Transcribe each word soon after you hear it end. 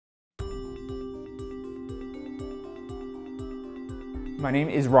My name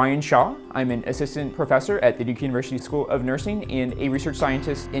is Ryan Shaw. I'm an assistant professor at the Duke University School of Nursing and a research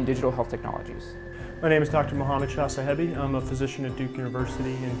scientist in digital health technologies. My name is Dr. Mohammed Shah Sahebi. I'm a physician at Duke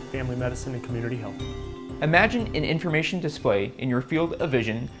University in family medicine and community health. Imagine an information display in your field of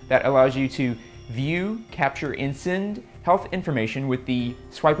vision that allows you to view, capture, and send health information with the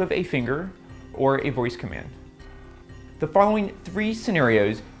swipe of a finger or a voice command. The following three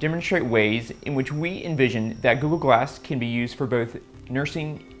scenarios demonstrate ways in which we envision that Google Glass can be used for both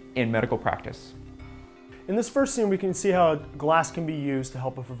nursing and medical practice. In this first scene, we can see how glass can be used to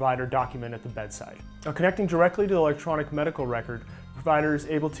help a provider document at the bedside. Now, connecting directly to the electronic medical record, the provider is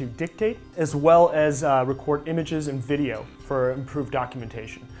able to dictate as well as record images and video for improved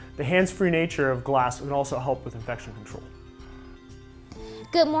documentation. The hands-free nature of glass can also help with infection control.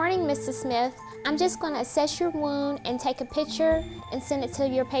 Good morning, Mrs. Smith. I'm just going to assess your wound and take a picture and send it to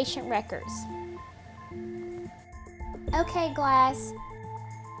your patient records. Okay, Glass.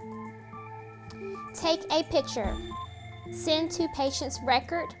 Take a picture. Send to patient's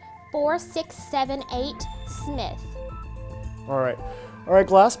record 4678 Smith. All right,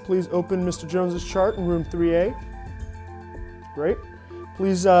 Glass, please open Mr. Jones's chart in room 3A. Great.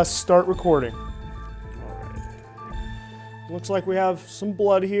 Please start recording. All right. Looks like we have some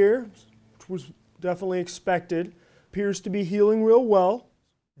blood here, which was definitely expected. Appears to be healing real well.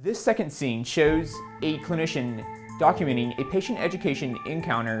 This second scene shows a clinician documenting a patient education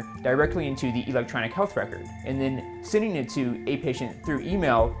encounter directly into the electronic health record and then sending it to a patient through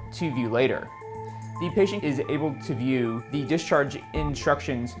email to view later. The patient is able to view the discharge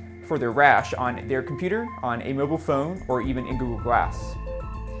instructions for their rash on their computer, on a mobile phone, or even in Google Glass.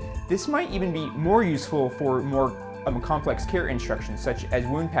 This might even be more useful for more complex care instructions such as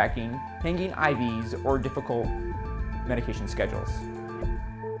wound packing, hanging IVs, or difficult medication schedules.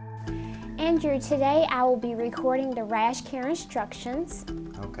 Andrew, today I will be recording the rash care instructions.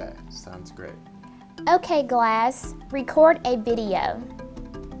 Okay, sounds great. Okay, Glass, record a video.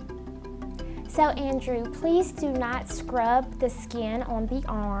 So Andrew, please do not scrub the skin on the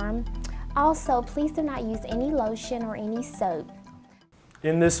arm. Also, please do not use any lotion or any soap.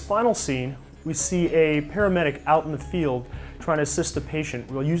 In this final scene, we see a paramedic out in the field trying to assist the patient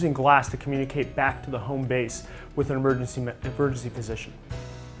while using glass to communicate back to the home base with an emergency physician.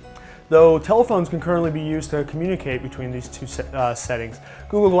 Though telephones can currently be used to communicate between these two settings,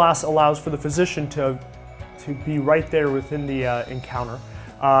 Google Glass allows for the physician to be right there within the encounter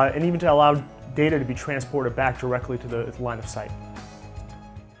and even to allow data to be transported back directly to the line of sight.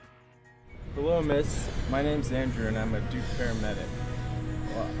 Hello, miss. My name's Andrew and I'm a Duke paramedic.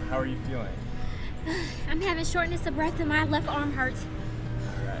 Well, how are you feeling? I'm having shortness of breath and my left arm hurts.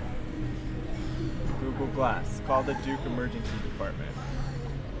 All right. Google Glass. Call the Duke Emergency Department.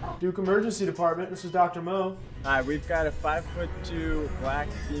 Duke Emergency Department, this is Dr. Mo. Hi, we've got a 5'2" black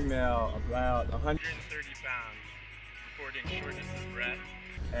female, about 130 pounds, reporting shortness of breath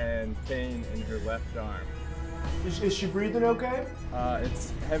and pain in her left arm. Is she breathing okay?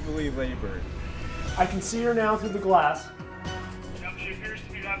 It's heavily labored. I can see her now through the glass. Yep, she appears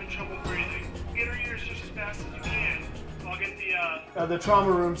to be having trouble breathing. Get her ears just as fast as you can. I'll get the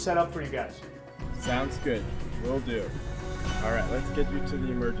trauma room set up for you guys. Sounds good. Will do. All right, let's get you to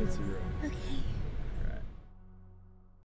the emergency room. Okay.